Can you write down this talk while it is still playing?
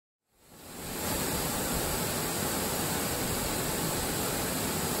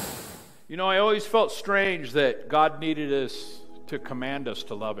You know, I always felt strange that God needed us to command us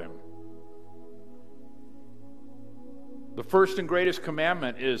to love him. The first and greatest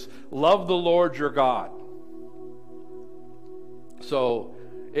commandment is love the Lord your God. So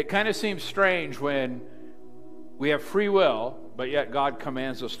it kind of seems strange when we have free will, but yet God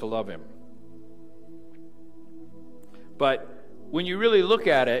commands us to love him. But when you really look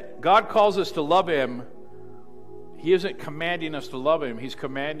at it, God calls us to love him. He isn't commanding us to love him. He's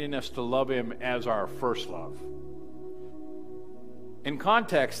commanding us to love him as our first love. In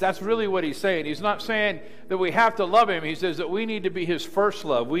context, that's really what he's saying. He's not saying that we have to love him. He says that we need to be his first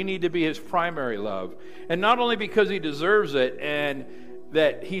love. We need to be his primary love. And not only because he deserves it and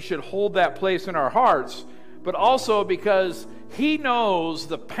that he should hold that place in our hearts, but also because he knows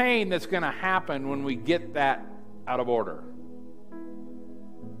the pain that's going to happen when we get that out of order.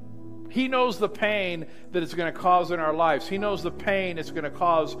 He knows the pain that it's going to cause in our lives. He knows the pain it's going to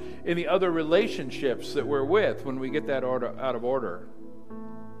cause in the other relationships that we're with when we get that order out of order.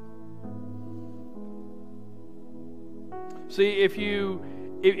 See, if you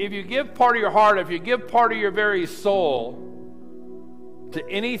give part of your heart, if you give part of your very soul to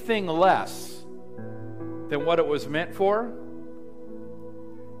anything less than what it was meant for,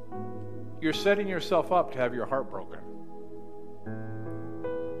 you're setting yourself up to have your heart broken.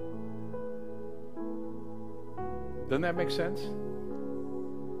 Doesn't that make sense?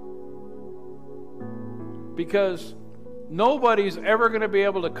 Because nobody's ever going to be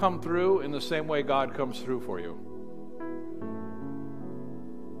able to come through in the same way God comes through for you.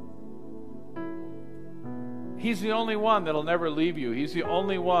 He's the only one that'll never leave you. He's the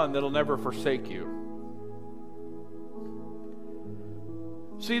only one that'll never forsake you.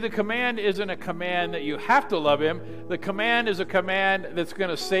 See, the command isn't a command that you have to love him. The command is a command that's going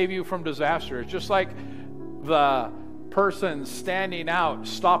to save you from disaster. It's just like the person standing out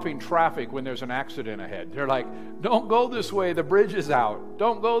stopping traffic when there's an accident ahead. They're like, don't go this way, the bridge is out.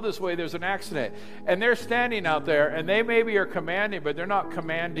 Don't go this way, there's an accident. And they're standing out there, and they maybe are commanding, but they're not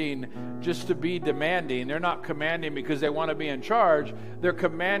commanding just to be demanding. They're not commanding because they want to be in charge. They're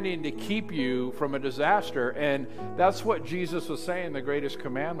commanding to keep you from a disaster. And that's what Jesus was saying the greatest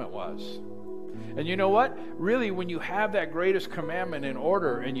commandment was. And you know what? Really, when you have that greatest commandment in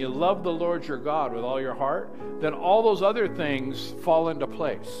order and you love the Lord your God with all your heart, then all those other things fall into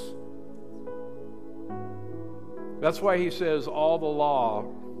place. That's why he says all the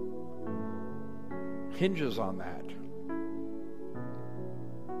law hinges on that.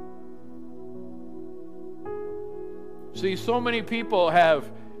 See, so many people have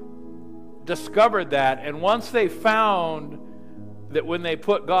discovered that, and once they found that when they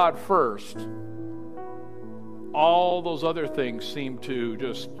put God first, all those other things seem to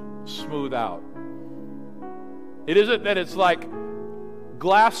just smooth out. It isn't that it's like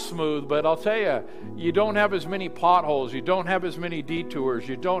glass smooth, but I'll tell you, you don't have as many potholes, you don't have as many detours,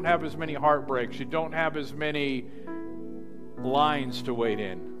 you don't have as many heartbreaks, you don't have as many lines to wait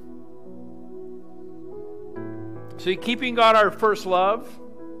in. See, keeping God our first love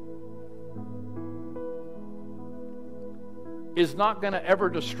is not going to ever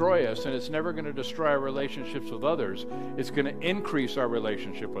destroy us, and it's never going to destroy our relationships with others. It's going to increase our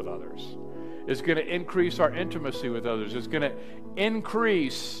relationship with others. It's going to increase our intimacy with others. It's going to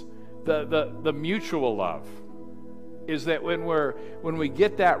increase the mutual love. Is that when we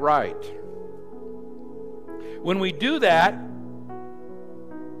get that right, when we do that,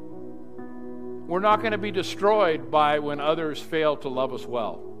 we're not going to be destroyed by when others fail to love us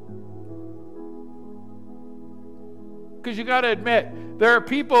well. Because you got to admit, there are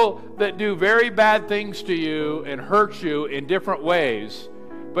people that do very bad things to you and hurt you in different ways,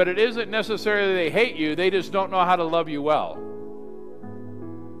 but it isn't necessarily they hate you, they just don't know how to love you well.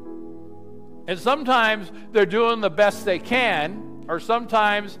 And sometimes they're doing the best they can, or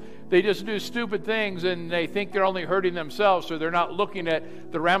sometimes they just do stupid things and they think they're only hurting themselves, so they're not looking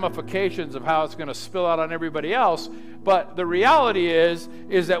at the ramifications of how it's going to spill out on everybody else. But the reality is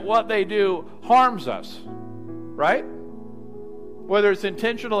that what they do harms us, right? Whether it's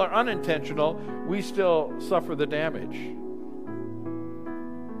intentional or unintentional, we still suffer the damage.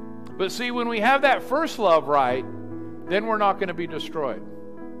 But see, when we have that first love right, then we're not going to be destroyed.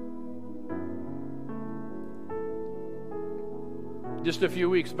 Just a few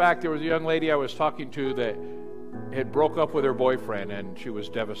weeks back, there was a young lady I was talking to that had broke up with her boyfriend, and she was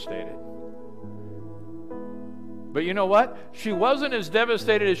devastated. But you know what? She wasn't as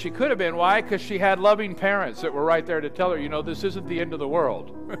devastated as she could have been. Why? Because she had loving parents that were right there to tell her, this isn't the end of the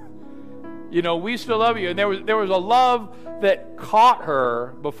world. We still love you. And there was a love that caught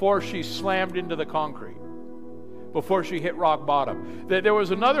her before she slammed into the concrete. before she hit rock bottom. That there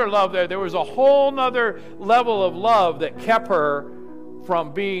was another love there. There was a whole nother level of love that kept her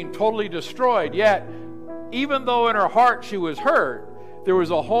from being totally destroyed. Yet, even though in her heart she was hurt, there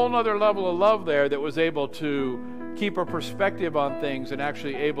was a whole nother level of love there that was able to keep her perspective on things and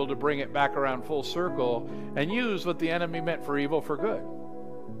actually able to bring it back around full circle and use what the enemy meant for evil for good.